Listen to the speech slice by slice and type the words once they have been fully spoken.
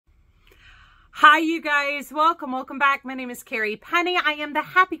Hi you guys, welcome back. My name is Carrie Penny. I am the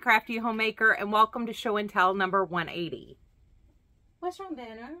Happy Crafty Homemaker and welcome to show and tell number 180. What's wrong,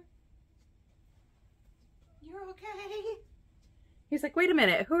 Banner? You're okay? He's like, wait a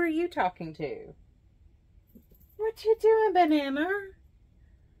minute, who are you talking to? What you doing, Banana?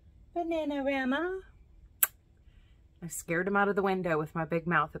 Banana-rama? I scared him out of the window with my big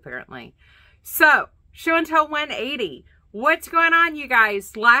mouth apparently. So, show and tell 180. What's going on, you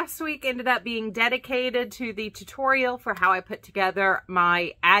guys? Last week ended up being dedicated to the tutorial for how I put together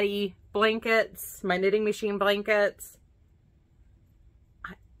my Addy blankets, my knitting machine blankets.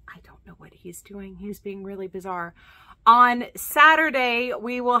 I don't know what he's doing. He's being really bizarre. On Saturday,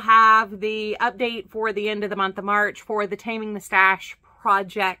 we will have the update for the end of the month of March for the Taming the Stash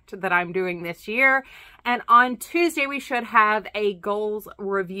project that I'm doing this year. And on Tuesday, we should have a goals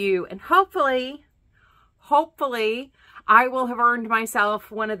review. And hopefully, I will have earned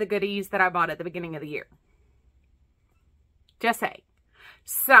myself one of the goodies that I bought at the beginning of the year. Just saying.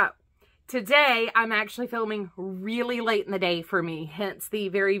 So, today I'm actually filming really late in the day for me. Hence the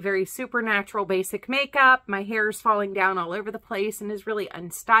very, very supernatural basic makeup. My hair is falling down all over the place and is really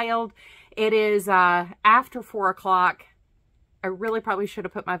unstyled. It is after 4 o'clock. I really probably should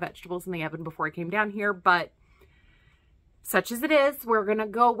have put my vegetables in the oven before I came down here, but such as it is, we're going to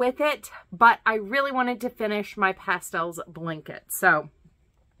go with it. But I really wanted to finish my pastels blanket. So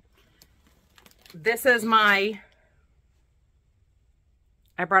this is I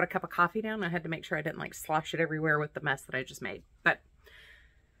brought a cup of coffee down. I had to make sure I didn't like slosh it everywhere with the mess that I just made. But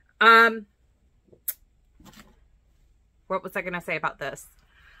what was I going to say about this?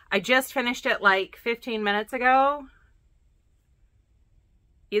 I just finished it like 15 minutes ago.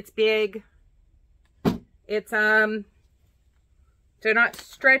 It's big. It's they're not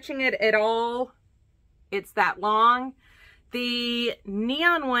stretching it at all. It's that long. The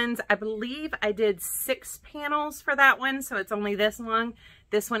neon ones, I believe I did 6 panels for that one, so it's only this long.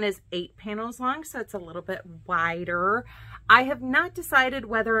 This one is 8 panels long, so it's a little bit wider. I have not decided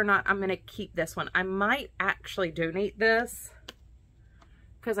whether or not I'm going to keep this one. I might actually donate this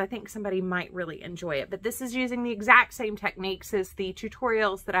because I think somebody might really enjoy it. But this is using the exact same techniques as the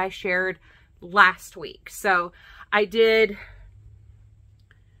tutorials that I shared last week. So I did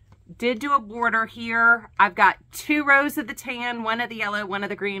do a border here. I've got 2 rows of the tan, 1 of the yellow, 1 of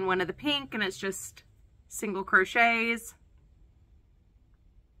the green, 1 of the pink, and it's just single crochets.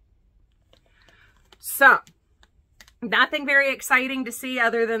 So, nothing very exciting to see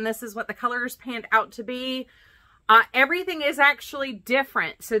other than this is what the colors panned out to be. Everything is actually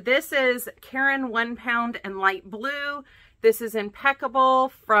different. So this is Karen 1 pound in light blue. This is Impeccable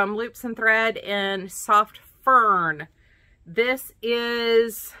from Loops and Thread in soft fern. This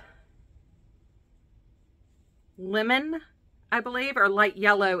is lemon, I believe, or light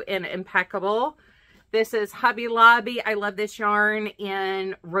yellow in Impeccable. This is Hobby Lobby. I love this yarn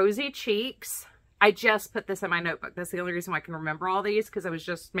in Rosy Cheeks. I just put this in my notebook. That's the only reason why I can remember all these, because I was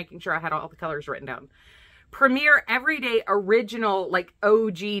just making sure I had all the colors written down. Premier Everyday Original, like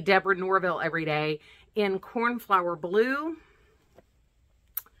OG Deborah Norville Everyday in Cornflower Blue.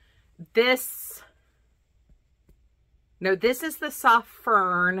 This is the soft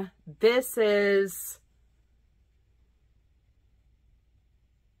fern. This is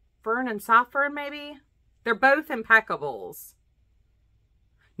fern and soft fern, maybe? They're both Impeccables.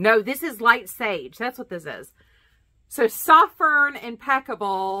 No, this is light sage. That's what this is. So soft fern,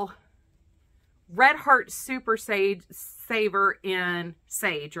 Impeccable, Red Heart Super Sage Saver in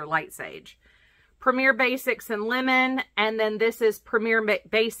sage or light sage. Premier Basics in lemon, and then this is Premier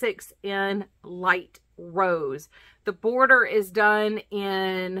Basics in light rose. The border is done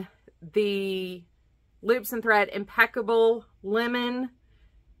in the Loops and Thread Impeccable lemon.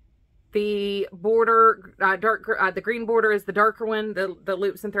 The border, the green border is the darker one, the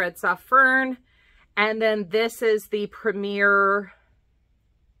Loops and Thread soft fern. And then this is the Premier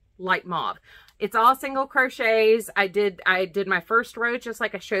light mauve. It's all single crochets. I did my first row just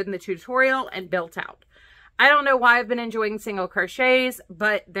like I showed in the tutorial and built out. I don't know why I've been enjoying single crochets,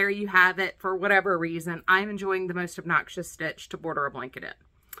 but there you have it. For whatever reason, I'm enjoying the most obnoxious stitch to border a blanket in.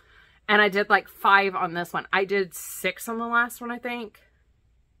 And I did like 5 on this one. I did 6 on the last one, I think.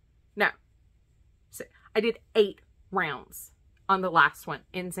 No, I did 8 rounds on the last one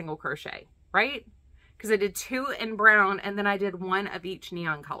in single crochet, right? Because I did 2 in brown and then I did 1 of each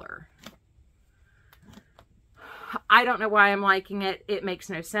neon color. I don't know why I'm liking it. It makes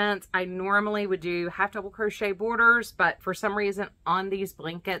no sense. I normally would do half double crochet borders, but for some reason on these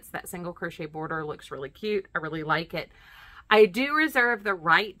blankets, that single crochet border looks really cute. I really like it. I do reserve the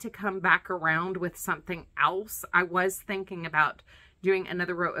right to come back around with something else. I was thinking about doing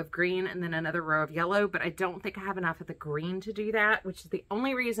another row of green and then another row of yellow, but I don't think I have enough of the green to do that, which is the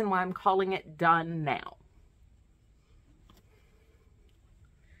only reason why I'm calling it done now.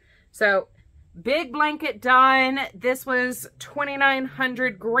 So big blanket done. This was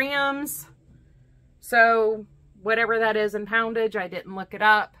 2,900 grams. So whatever that is in poundage, I didn't look it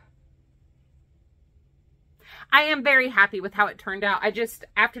up. I am very happy with how it turned out. I just,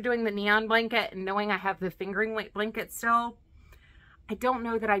 after doing the neon blanket and knowing I have the fingering weight blanket still, I don't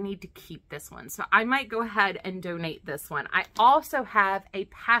know that I need to keep this one. So I might go ahead and donate this one. I also have a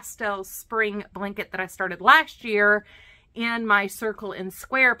pastel spring blanket that I started last year in my circle and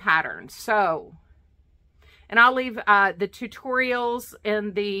square pattern. So, and I'll leave the tutorials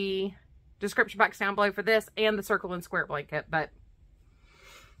in the description box down below for this and the circle and square blanket. But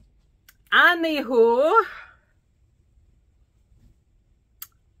Anyhoo,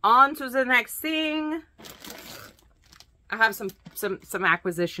 on to the next thing. I have some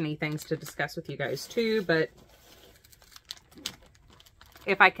acquisition-y things to discuss with you guys too, but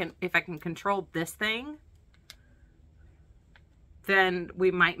if I can control this thing, then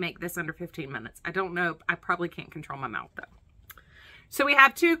we might make this under 15 minutes. I don't know. I probably can't control my mouth though. So we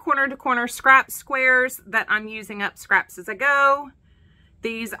have 2 corner-to-corner scrap squares that I'm using up scraps as I go.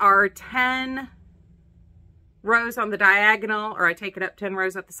 These are 10 rows on the diagonal, or I take it up 10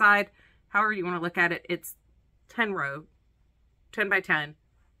 rows at the side. However you want to look at it, it's 10 row, 10 by 10,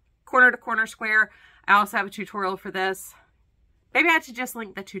 corner-to-corner square. I also have a tutorial for this. Maybe I should just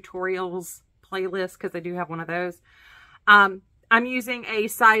link the tutorials playlist because I do have one of those. I'm using a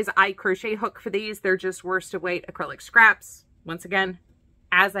size I crochet hook for these. They're just worsted weight acrylic scraps. Once again,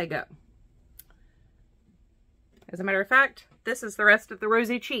 as I go. As a matter of fact, this is the rest of the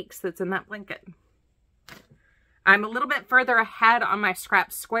rosy cheeks that's in that blanket. I'm a little bit further ahead on my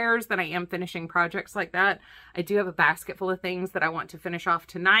scrap squares than I am finishing projects like that. I do have a basket full of things that I want to finish off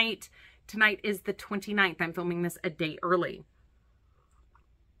tonight. Tonight is the 29th. I'm filming this a day early.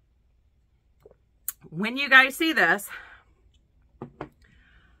 When you guys see this,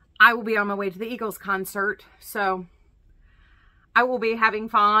 I will be on my way to the Eagles concert. So I will be having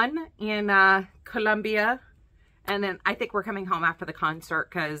fun in Colombia. And then I think we're coming home after the concert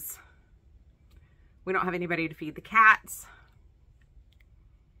because we don't have anybody to feed the cats.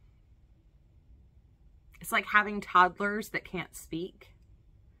 It's like having toddlers that can't speak.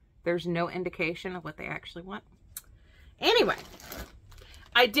 There's no indication of what they actually want. Anyway,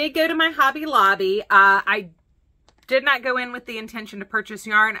 I did go to my Hobby Lobby. I did not go in with the intention to purchase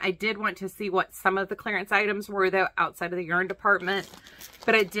yarn. I did want to see what some of the clearance items were though outside of the yarn department.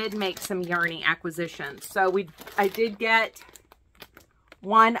 But I did make some yarny acquisitions. So I did get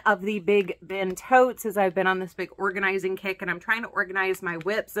one of the big bin totes as I've been on this big organizing kick, and I'm trying to organize my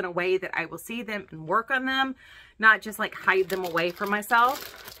WIPs in a way that I will see them and work on them, not just like hide them away from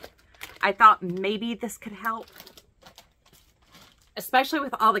myself. I thought maybe this could help, especially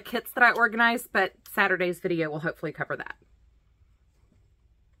with all the kits that I organized, but Saturday's video will hopefully cover that.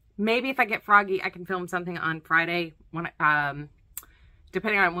 Maybe if I get froggy, I can film something on Friday when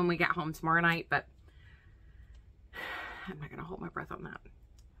depending on when we get home tomorrow night, but I'm not going to hold my breath on that.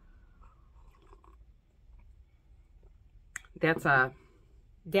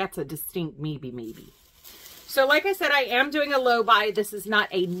 That's a distinct maybe. So like I said, I am doing a low buy. This is not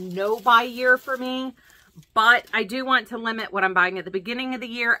a no buy year for me, but I do want to limit what I'm buying at the beginning of the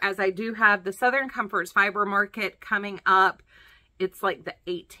year, as I do have the Southern Comforts Fiber Market coming up. It's like the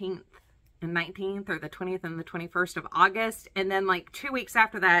 18th and 19th, or the 20th and the 21st of August. And then like 2 weeks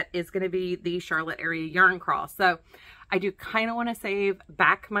after that is going to be the Charlotte area yarn crawl. So I do kind of want to save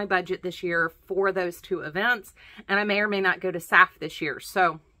back my budget this year for those 2 events. And I may or may not go to SAF this year.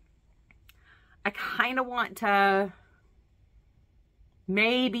 So I kind of want to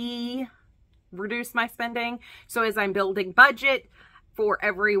maybe reduce my spending. So as I'm building budget, for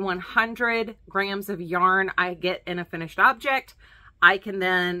every 100 grams of yarn I get in a finished object, I can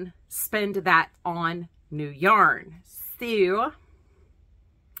then spend that on new yarn. So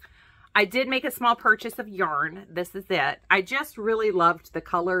I did make a small purchase of yarn. This is it. I just really loved the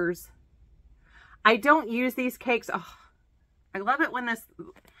colors. I don't use these cakes. Oh, I love it when this...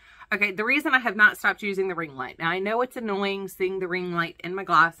 Okay, the reason I have not stopped using the ring light. Now, I know it's annoying seeing the ring light in my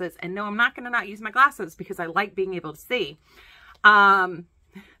glasses. And no, I'm not going to not use my glasses because I like being able to see.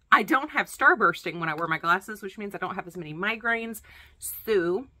 I don't have starbursting when I wear my glasses, which means I don't have as many migraines.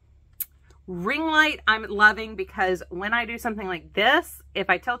 So, ring light I'm loving because when I do something like this, if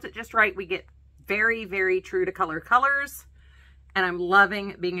I tilt it just right, we get very, very true to color colors. And I'm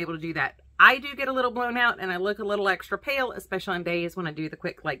loving being able to do that. I do get a little blown out and I look a little extra pale, especially on days when I do the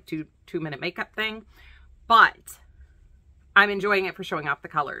quick like two minute makeup thing. But I'm enjoying it for showing off the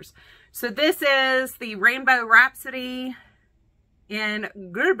colors. So this is the Rainbow Rhapsody in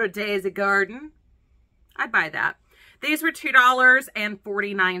Gerber Daisy Garden. I'd buy that. These were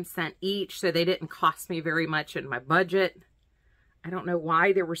 $2.49 each, so they didn't cost me very much in my budget. I don't know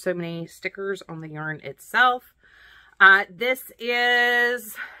why there were so many stickers on the yarn itself. This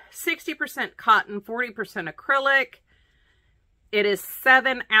is 60% cotton, 40% acrylic. It is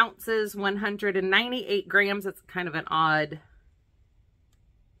 7 ounces, 198 grams. It's kind of an odd.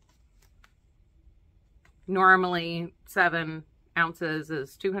 Normally 7 ounces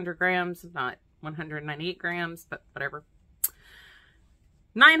is 200 grams, not 198 grams, but whatever.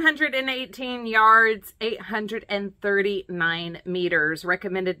 918 yards, 839 meters.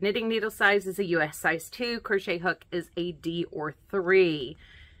 Recommended knitting needle size is a US size 2. Crochet hook is a D or 3.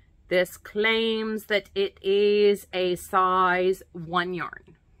 This claims that it is a size 1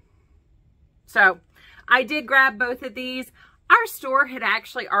 yarn. So I did grab both of these. Our store had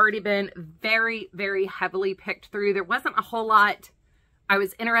actually already been very, very heavily picked through. There wasn't a whole lot I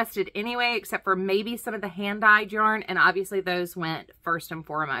was interested anyway, except for maybe some of the hand-dyed yarn, and obviously those went first and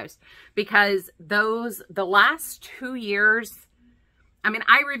foremost, because those, the last 2 years, I mean,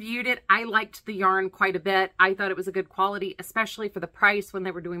 I reviewed it. I liked the yarn quite a bit. I thought it was a good quality, especially for the price when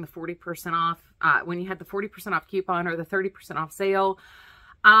they were doing the 40% off, when you had the 40% off coupon or the 30% off sale.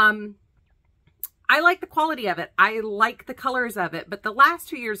 I like the quality of it. I like the colors of it, but the last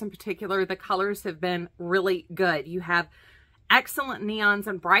 2 years in particular, the colors have been really good. You have excellent neons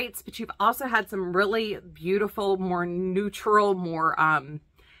and brights, but you've also had some really beautiful, more neutral, more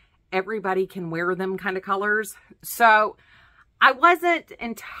everybody can wear them kind of colors. So I wasn't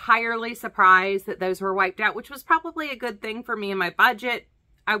entirely surprised that those were wiped out, which was probably a good thing for me in my budget.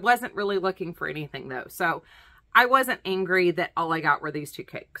 I wasn't really looking for anything though. So I wasn't angry that all I got were these 2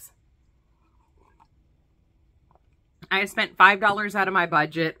 cakes. I spent $5 out of my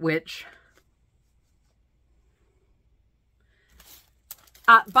budget, which,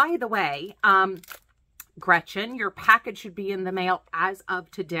 by the way, Gretchen, your package should be in the mail as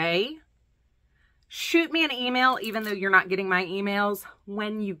of today. Shoot me an email, even though you're not getting my emails.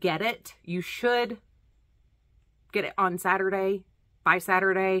 When you get it, you should get it on Saturday, by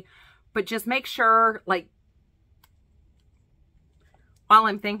Saturday. But just make sure, like, while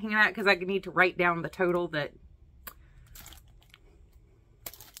I'm thinking of that, because I need to write down the total that...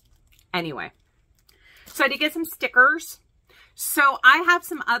 Anyway, so I did get some stickers. So I have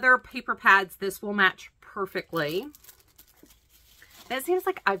some other paper pads. This will match perfectly. It seems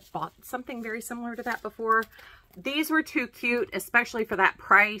like I've bought something very similar to that before. These were too cute, especially for that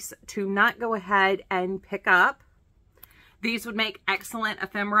price, to not go ahead and pick up. These would make excellent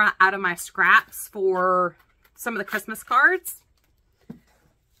ephemera out of my scraps for some of the Christmas cards.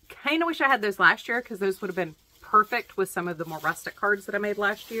 Kind of wish I had those last year, because those would have been perfect with some of the more rustic cards that I made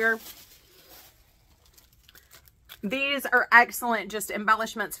last year. These are excellent just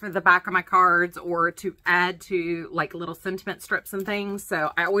embellishments for the back of my cards, or to add to like little sentiment strips and things.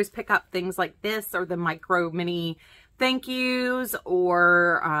 So I always pick up things like this, or the micro mini thank yous,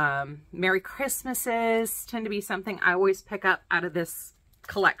 or Merry Christmases tend to be something I always pick up out of this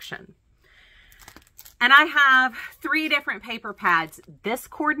collection. And I have 3 different paper pads. This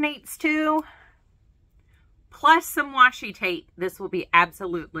coordinates to, plus some washi tape. This will be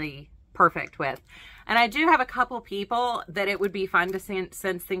absolutely perfect with. And I do have a couple people that it would be fun to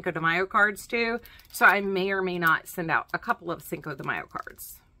send Cinco de Mayo cards to. So I may or may not send out a couple of Cinco de Mayo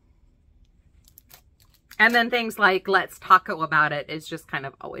cards. And then things like Let's Taco About It is just kind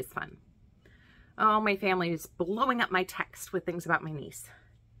of always fun. Oh, my family is blowing up my text with things about my niece.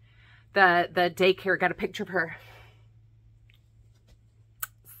 The daycare got a picture of her.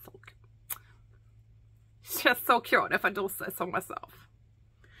 So cute. She's just so cute, if I do say so myself.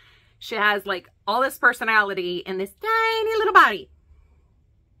 She has like all this personality in this tiny little body.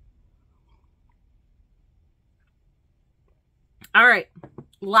 All right,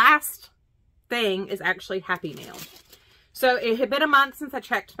 last thing is actually Happy Mail. So it had been a month since I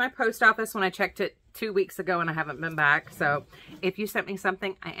checked my post office. When I checked it 2 weeks ago, and I haven't been back. So if you sent me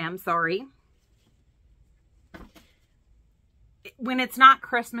something, I am sorry. When it's not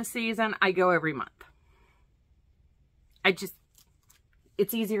Christmas season, I go every month.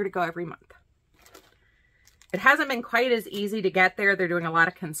 It's easier to go every month. It hasn't been quite as easy to get there. They're doing a lot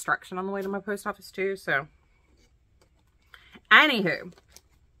of construction on the way to my post office too. So anywho,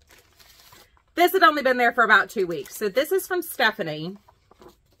 this had only been there for about 2 weeks. So this is from Stephanie.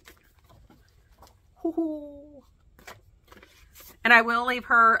 And I will leave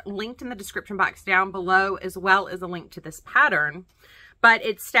her linked in the description box down below, as well as a link to this pattern. But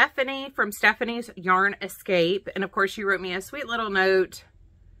it's Stephanie from Stephanie's Yarn Escape. And of course, she wrote me a sweet little note.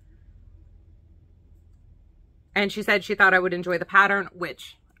 And she said she thought I would enjoy the pattern,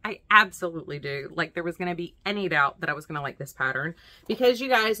 which I absolutely do. Like, there was going to be any doubt that I was going to like this pattern. Because you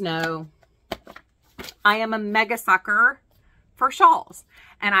guys know, I am a mega sucker for shawls.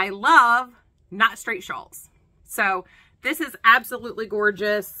 And I love not straight shawls. So this is absolutely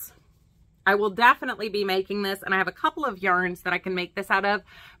gorgeous. I will definitely be making this, and I have a couple of yarns that I can make this out of.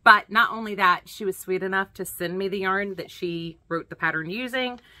 But not only that, she was sweet enough to send me the yarn that she wrote the pattern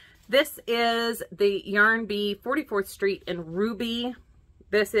using. This is the Yarn Bee 44th Street in Ruby.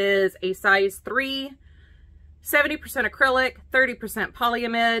 This is a size 3, 70% acrylic, 30%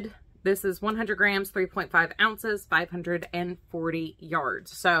 polyamide. This is 100 grams, 3.5 ounces, 540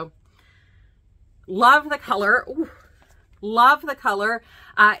 yards. So, love the color. Ooh. Love the color.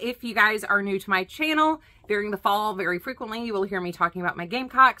 If you guys are new to my channel, during the fall, very frequently, you will hear me talking about my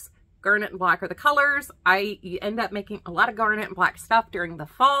Gamecocks. Garnet and black are the colors. I end up making a lot of garnet and black stuff during the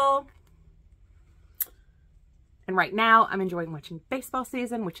fall. And right now, I'm enjoying watching baseball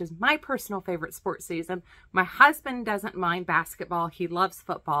season, which is my personal favorite sports season. My husband doesn't mind basketball. He loves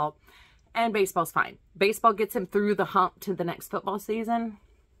football. And baseball's fine. Baseball gets him through the hump to the next football season.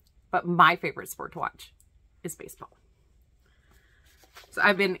 But my favorite sport to watch is baseball. So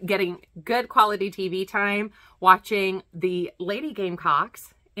I've been getting good quality TV time watching the Lady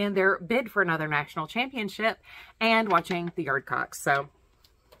Gamecocks in their bid for another national championship and watching the Yardcocks. So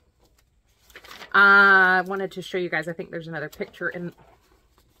I wanted to show you guys, I think there's another picture in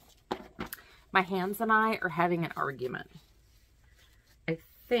my hands and I are having an argument. I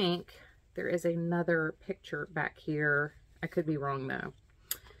think there is another picture back here. I could be wrong though.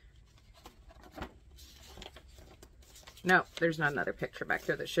 No, there's not another picture back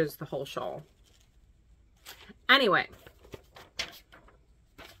there that shows the whole shawl. Anyway,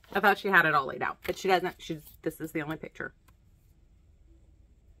 I thought she had it all laid out, but she doesn't. This is the only picture.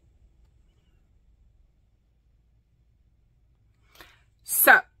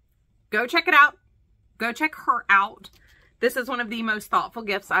 So, go check it out. Go check her out. This is one of the most thoughtful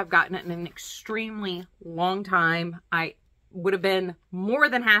gifts I've gotten in an extremely long time. I would have been more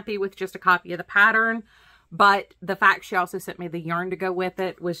than happy with just a copy of the pattern. But the fact she also sent me the yarn to go with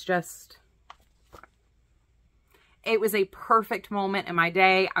it was just, it was a perfect moment in my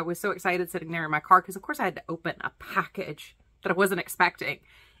day. I was so excited sitting there in my car because, of course, I had to open a package that I wasn't expecting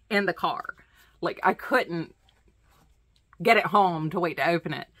in the car. Like, I couldn't get it home to wait to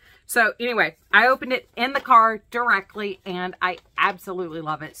open it. So, anyway, I opened it in the car directly, and I absolutely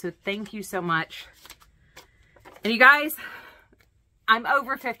love it. So, thank you so much. And you guys, I'm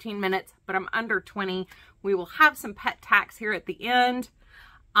over 15 minutes, but I'm under 20. We will have some pet tax here at the end.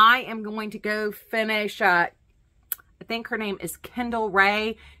 I am going to go finish, I think her name is Kendall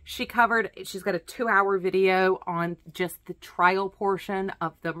Ray. She's got a 2-hour video on just the trial portion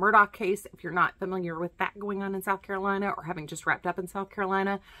of the Murdoch case, if you're not familiar with that going on in South Carolina or having just wrapped up in South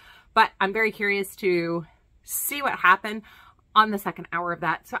Carolina. But I'm very curious to see what happened on the 2nd hour of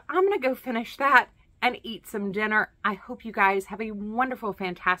that. So I'm going to go finish that and eat some dinner. I hope you guys have a wonderful,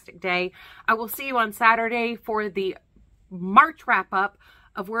 fantastic day. I will see you on Saturday for the March wrap-up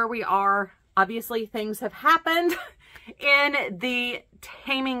of where we are. Obviously, things have happened in the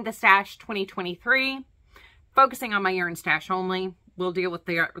Taming the Stash 2023. Focusing on my yarn stash only. We'll deal with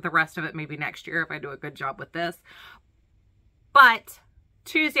the rest of it maybe next year if I do a good job with this. But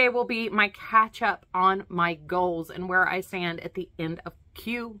Tuesday will be my catch-up on my goals and where I stand at the end of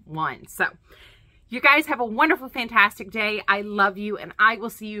Q1. So, you guys have a wonderful, fantastic day. I love you, and I will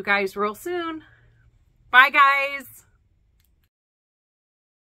see you guys real soon. Bye, guys.